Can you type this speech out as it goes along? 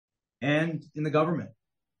and in the government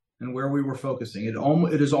and where we were focusing.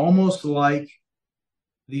 It is almost like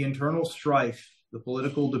the internal strife, the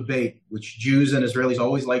political debate, which Jews and Israelis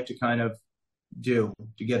always like to kind of do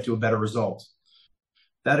to get to a better result.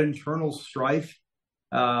 That internal strife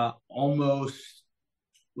was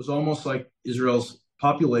almost like Israel's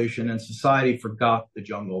population and society forgot the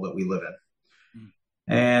jungle that we live in.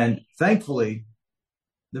 And thankfully,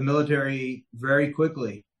 the military very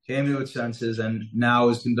quickly came to its senses and now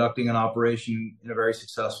is conducting an operation in a very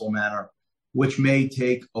successful manner, which may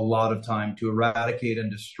take a lot of time to eradicate and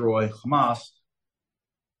destroy Hamas.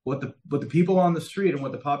 What the people on the street and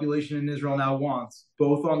what the population in Israel now wants,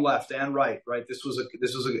 both on left and right, This was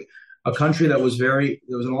a country that was there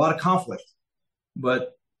was a lot of conflict,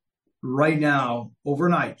 but right now,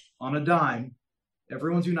 overnight, on a dime,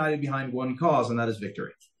 everyone's united behind one cause, and that is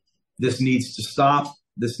victory. This needs to stop.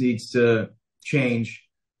 This needs to change.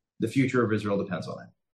 The future of Israel depends on it.